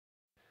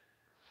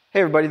Hey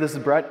everybody, this is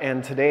Brett,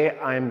 and today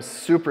I'm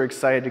super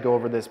excited to go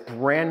over this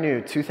brand new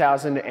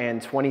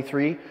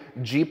 2023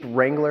 Jeep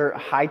Wrangler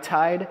High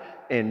Tide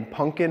in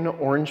Pumpkin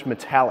Orange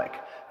Metallic.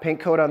 Paint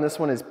code on this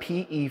one is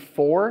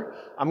PE4.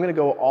 I'm gonna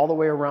go all the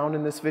way around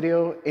in this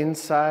video.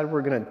 Inside,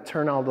 we're gonna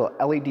turn all the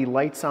LED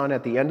lights on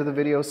at the end of the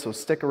video, so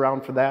stick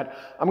around for that.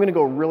 I'm gonna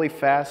go really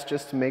fast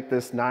just to make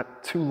this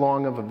not too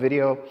long of a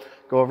video.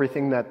 Go over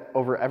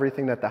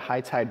everything that the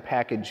High Tide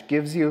package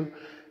gives you,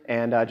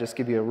 and just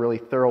give you a really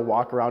thorough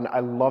walk around. I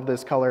love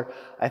this color.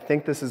 I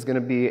think this is gonna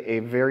be a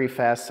very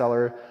fast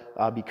seller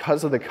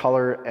because of the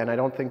color, and I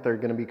don't think they're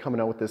gonna be coming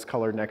out with this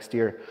color next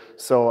year.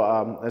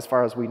 So as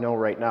far as we know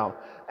right now.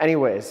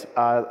 Anyways,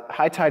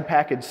 High Tide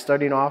package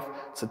starting off,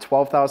 it's a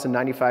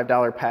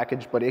 $12,095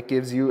 package, but it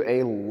gives you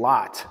a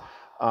lot.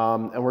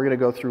 And we're gonna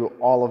go through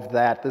all of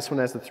that. This one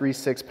has the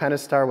 3.6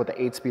 Pentastar with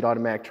the 8-speed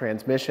automatic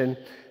transmission.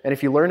 And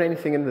if you learn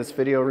anything in this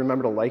video,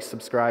 remember to like,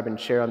 subscribe, and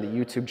share on the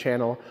YouTube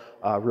channel.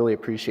 Really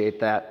appreciate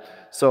that.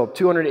 So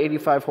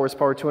 285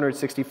 horsepower,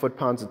 260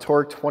 foot-pounds of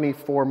torque,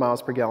 24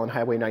 miles per gallon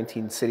Highway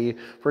 19 city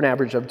for an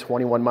average of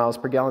 21 miles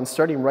per gallon.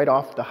 Starting right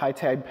off, the High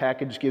Tide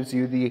package gives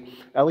you the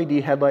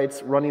LED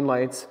headlights, running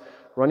lights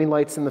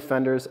in the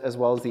fenders, as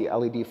well as the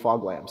LED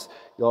fog lamps.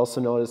 You'll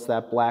also notice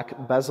that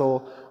black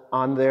bezel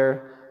on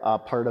there,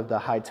 part of the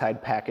High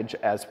Tide package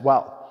as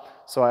well.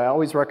 So I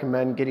always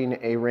recommend getting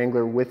a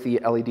Wrangler with the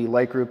LED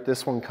light group.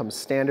 This one comes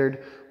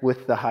standard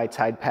with the High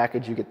Tide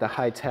package. You get the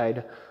High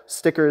Tide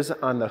stickers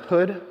on the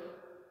hood.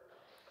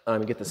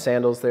 You get the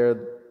sandals there,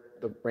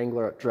 the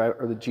Wrangler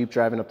or the Jeep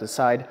driving up the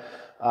side.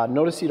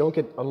 Notice you don't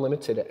get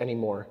unlimited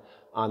anymore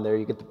on there.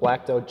 You get the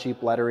blacked out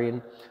Jeep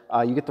lettering.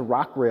 You get the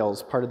rock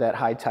rails, part of that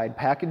High Tide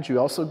package. You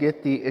also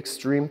get the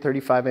Xtreme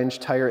 35-inch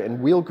tire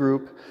and wheel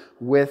group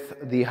with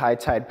the High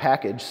Tide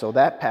package. So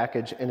that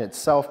package in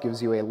itself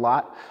gives you a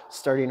lot.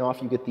 Starting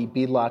off, you get the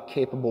beadlock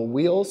capable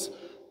wheels.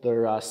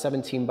 They're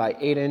 17 by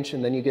 8 inch,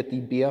 and then you get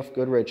the BF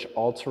Goodrich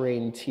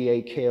all-terrain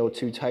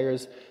TA-KO2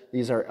 tires.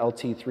 These are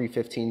LT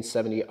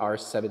 315/70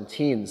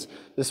 R17s.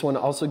 This one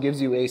also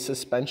gives you a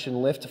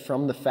suspension lift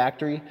from the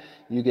factory.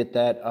 You get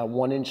that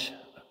 1-inch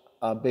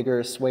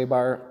bigger sway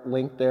bar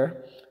link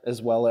there,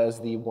 as well as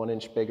the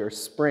 1-inch bigger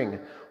spring.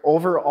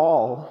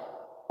 Overall,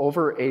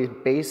 over a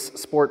base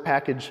sport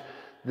package,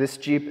 this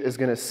Jeep is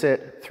gonna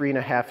sit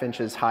 3.5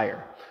 inches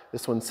higher.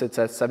 This one sits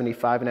at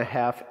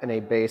 75.5, and a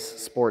base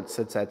sport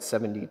sits at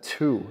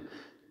 72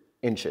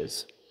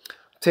 inches.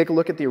 Take a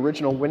look at the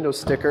original window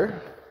sticker.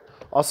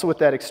 Also with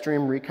that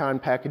Xtreme Recon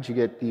package, you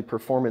get the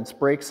performance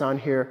brakes on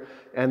here,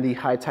 and the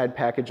High Tide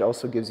package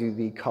also gives you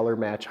the color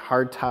match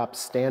hardtop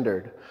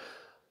standard.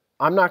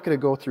 I'm not gonna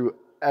go through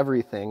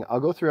everything. I'll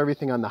go through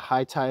everything on the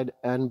High Tide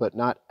end, but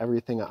not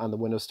everything on the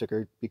window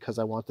sticker because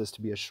I want this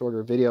to be a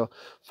shorter video.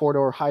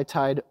 4-door High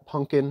Tide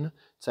Punkn.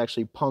 It's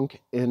actually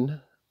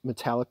Punkn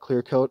metallic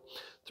clear coat.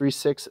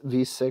 3.6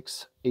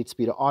 V6,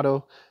 8-speed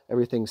auto.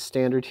 Everything's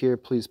standard here.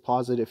 Please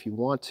pause it if you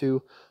want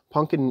to.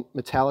 Punkn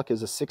metallic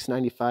is a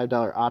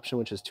 $695 option,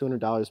 which is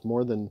 $200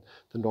 more than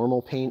the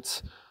normal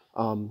paints.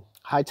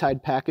 High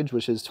Tide package,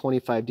 which is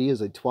 25D,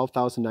 is a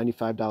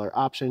 $12,095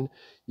 option.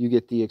 You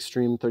get the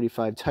Xtreme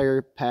 35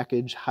 tire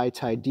package, High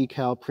Tide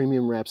decal,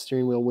 premium wrap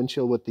steering wheel,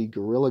 windshield with the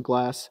Gorilla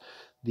Glass,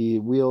 the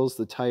wheels,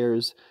 the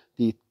tires,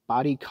 the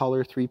body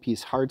color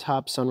 3-piece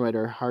hardtop,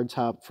 Sunrider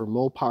hardtop for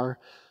Mopar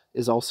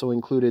is also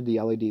included, the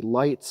LED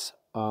lights,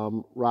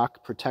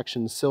 rock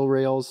protection sill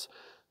rails,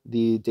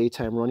 the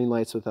daytime running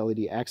lights with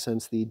LED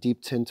accents, the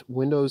deep tint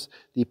windows,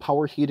 the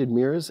power heated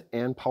mirrors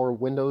and power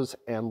windows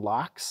and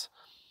locks,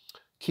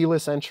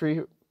 keyless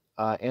entry,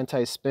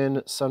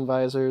 anti-spin, sun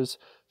visors,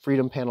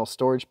 freedom panel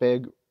storage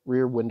bag,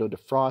 rear window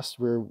defrost,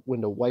 rear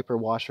window wiper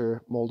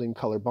washer, molding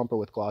color bumper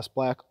with gloss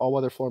black,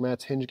 all-weather floor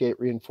mats, hinge gate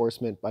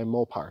reinforcement by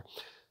Mopar.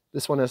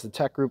 This one has the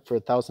tech group for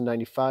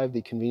 $1,095,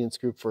 the convenience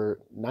group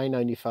for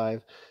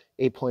 $995,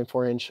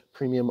 8.4-inch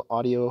premium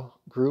audio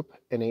group,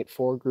 and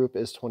 8.4 group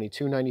is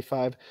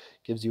 $2295.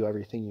 Gives you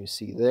everything you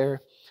see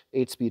there.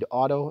 8-speed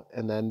auto,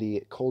 and then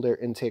the cold air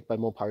intake by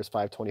Mopar is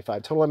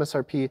 $525. Total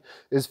MSRP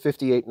is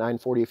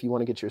 $58,940. If you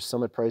want to get your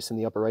summit price, in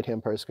the upper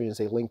right-hand part of the screen is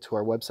a link to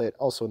our website,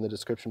 also in the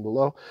description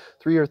below.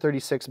 3-year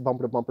 36,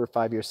 bumper to bumper,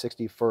 5-year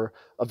 60 for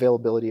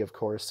availability, of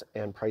course,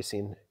 and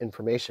pricing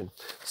information.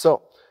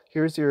 So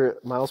here's your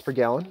miles per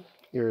gallon,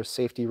 your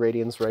safety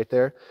ratings right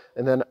there,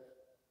 and then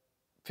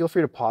feel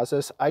free to pause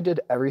this. I did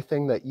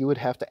everything that you would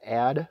have to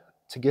add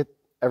to get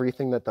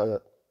everything that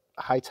the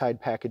High Tide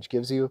package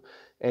gives you,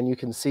 and you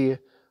can see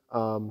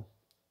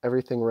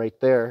everything right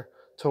there.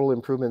 Total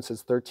improvements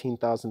is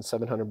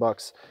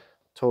 $13,700.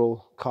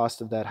 Total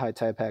cost of that High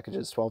Tide package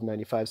is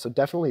 $1295. So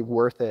definitely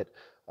worth it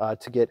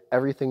to get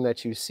everything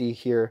that you see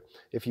here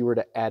if you were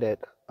to add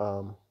it.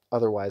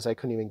 Otherwise, I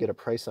couldn't even get a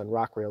price on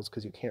rock rails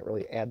because you can't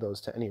really add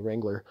those to any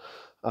Wrangler.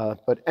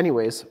 But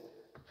anyways,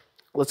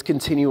 let's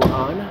continue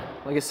on.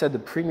 Like I said, the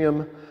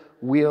premium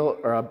wheel,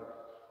 or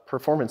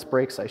performance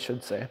brakes, I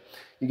should say.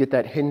 You get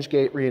that hinge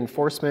gate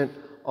reinforcement.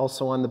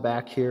 Also on the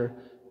back here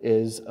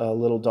is a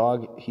little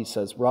dog. He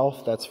says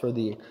Ralph. That's for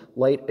the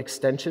light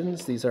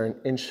extensions. These are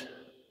 1 inch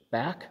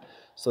back.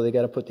 So they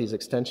got to put these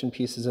extension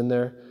pieces in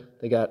there.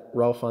 They got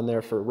Ralph on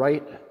there for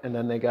right, and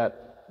then they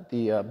got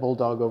the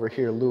Bulldog over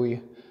here,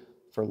 Louis,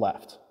 for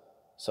left.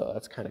 So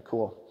that's kind of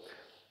cool.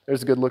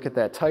 There's a good look at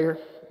that tire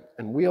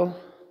and wheel.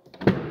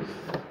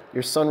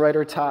 Your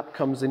Sunrider top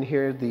comes in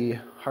here, the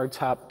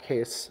hardtop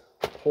case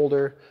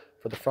holder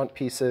for the front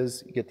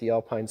pieces. You get the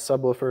Alpine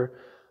subwoofer.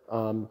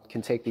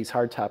 Can take these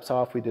hardtops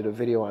off. We did a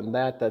video on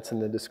that. That's in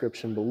the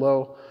description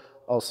below.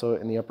 Also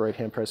in the upper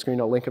right-hand press screen.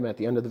 I'll link them at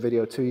the end of the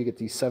video too. You get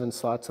these 7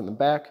 slots in the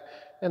back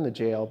and the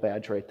JL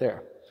badge right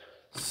there.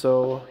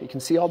 So you can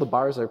see all the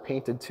bars are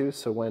painted too,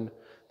 so when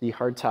the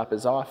hardtop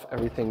is off,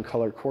 everything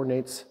color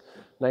coordinates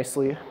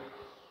nicely.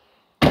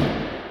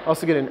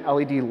 Also get an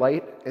LED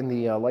light in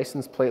the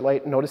license plate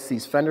light. Notice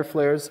these fender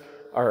flares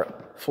are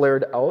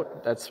flared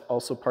out. That's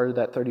also part of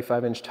that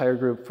 35-inch tire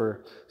group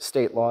for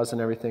state laws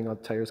and everything. The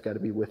tires got to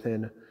be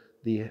within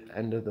the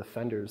end of the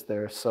fenders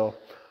there. So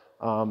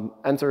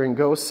enter and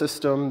go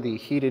system, the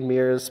heated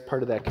mirrors,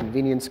 part of that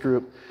convenience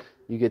group.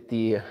 You get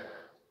the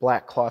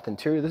black cloth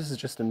interior. This is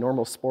just a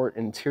normal sport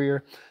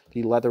interior.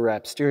 The leather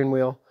wrap steering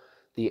wheel,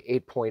 the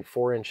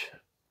 8.4-inch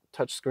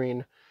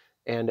touchscreen.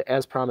 And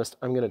as promised,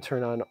 I'm going to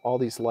turn on all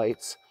these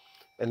lights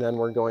and then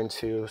we're going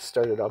to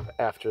start it up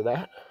after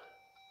that.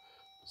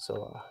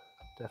 So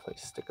definitely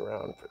stick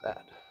around for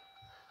that.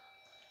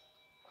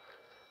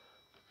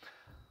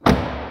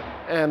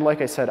 And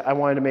like I said, I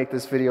wanted to make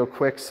this video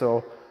quick,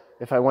 so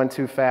if I went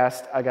too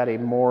fast, I got a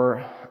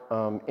more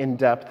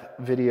in-depth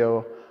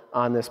video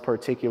on this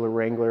particular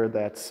Wrangler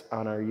that's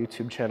on our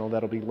YouTube channel.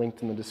 That'll be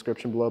linked in the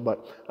description below,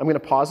 but I'm going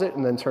to pause it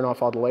and then turn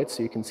off all the lights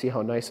so you can see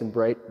how nice and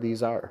bright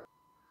these are.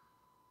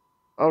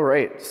 All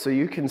right, so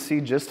you can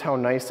see just how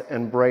nice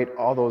and bright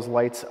all those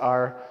lights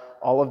are.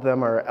 All of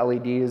them are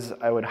LEDs.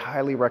 I would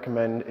highly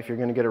recommend, if you're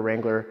going to get a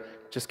Wrangler,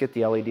 just get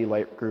the LED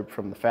light group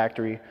from the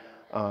factory.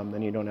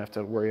 Then you don't have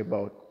to worry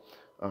about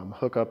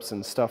hookups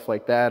and stuff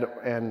like that,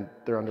 and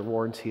they're under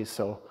warranty.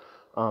 So,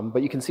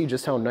 but you can see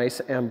just how nice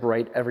and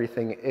bright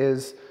everything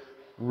is.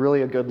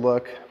 Really a good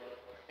look.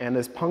 And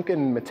this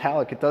Punkn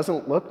metallic, it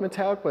doesn't look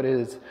metallic, but it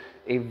is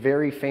a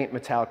very faint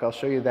metallic. I'll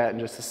show you that in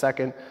just a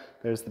second.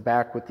 There's the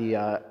back with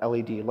the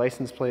LED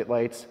license plate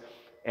lights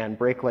and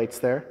brake lights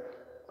there.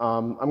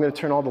 I'm going to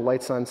turn all the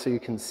lights on so you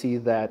can see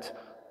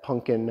that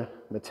Punkn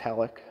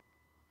metallic.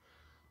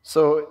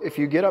 So if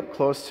you get up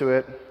close to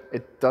it,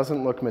 it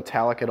doesn't look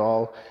metallic at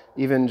all.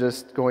 Even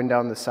just going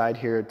down the side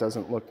here, it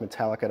doesn't look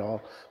metallic at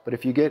all. But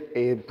if you get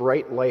a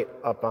bright light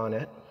up on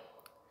it,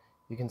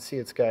 you can see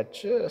it's got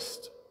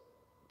just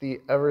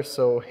the ever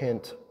so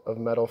hint of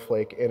metal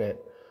flake in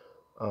it.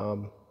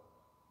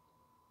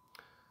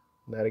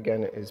 That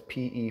again is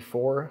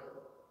PE4.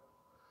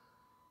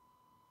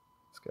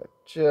 It's got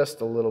just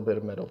a little bit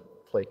of metal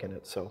flake in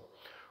it, so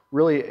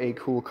really a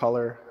cool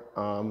color.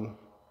 And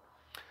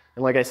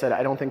like I said,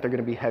 I don't think they're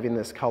going to be having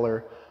this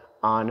color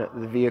on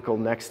the vehicle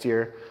next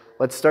year.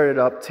 Let's start it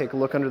up, take a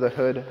look under the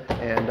hood,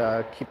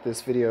 and keep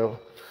this video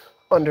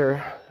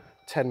under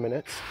 10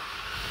 minutes.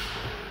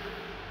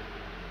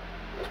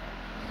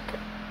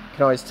 You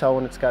can always tell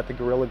when it's got the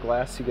Gorilla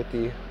Glass. You get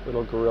the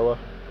little gorilla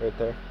right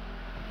there.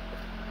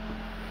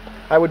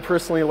 I would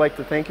personally like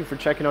to thank you for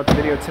checking out the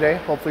video today.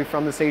 Hopefully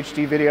from this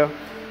HD video,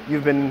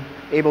 you've been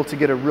able to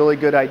get a really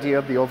good idea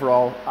of the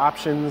overall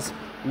options,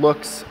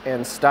 looks,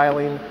 and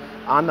styling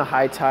on the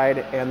High Tide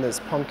and this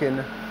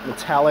Punkn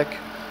metallic.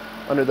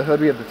 Under the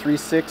hood, we have the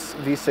 3.6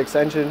 V6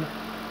 engine,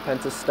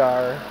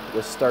 Pentastar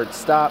with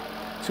start-stop,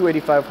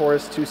 285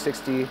 horse,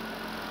 260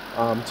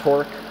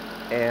 torque,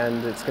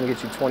 and it's going to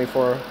get you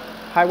 24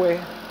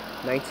 highway,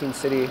 19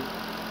 city,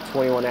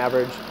 21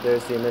 average.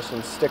 There's the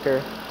emissions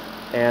sticker,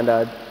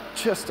 and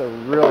just a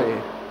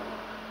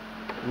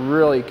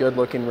really good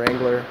looking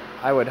Wrangler.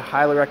 I would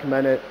highly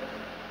recommend it.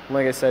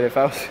 Like I said, if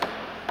I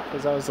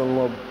was in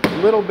a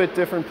little bit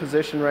different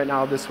position right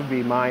now, this would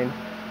be mine.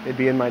 It'd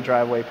be in my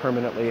driveway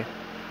permanently.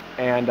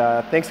 And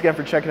thanks again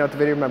for checking out the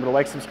video. Remember to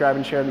like, subscribe,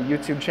 and share on the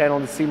YouTube channel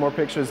to see more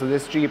pictures of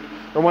this Jeep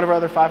or one of our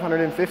other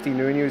 550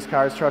 new and used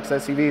cars, trucks,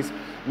 SUVs,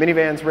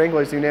 minivans,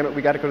 Wranglers, you name it.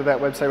 We got to go to that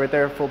website right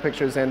there. Full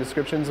pictures and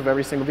descriptions of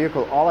every single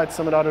vehicle, all at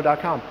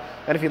summitauto.com.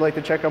 And if you'd like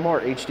to check out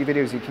more HD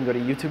videos, you can go to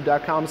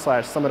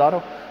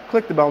youtube.com/summitauto.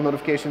 Click the bell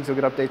notifications. You'll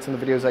get updates on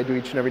the videos I do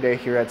each and every day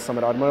here at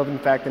Summit Automotive. In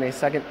fact, in a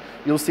second,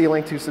 you'll see a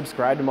link to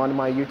subscribe to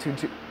my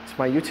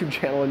YouTube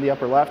channel in the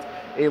upper left,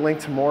 a link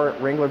to more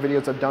Wrangler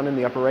videos I've done in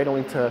the upper right, a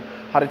link to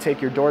how to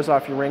take your doors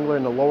off your Wrangler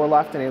in the lower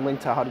left, and a link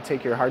to how to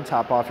take your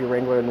hardtop off your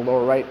Wrangler in the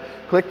lower right.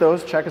 Click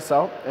those, check us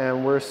out,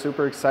 and we're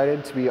super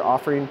excited to be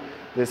offering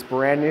this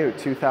brand new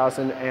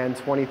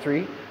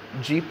 2023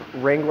 Jeep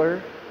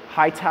Wrangler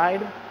High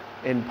Tide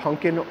in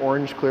Punkn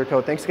Orange Clear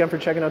Coat. Thanks again for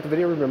checking out the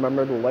video.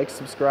 Remember to like,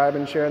 subscribe,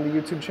 and share on the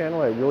YouTube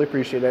channel. I really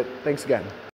appreciate it. Thanks again.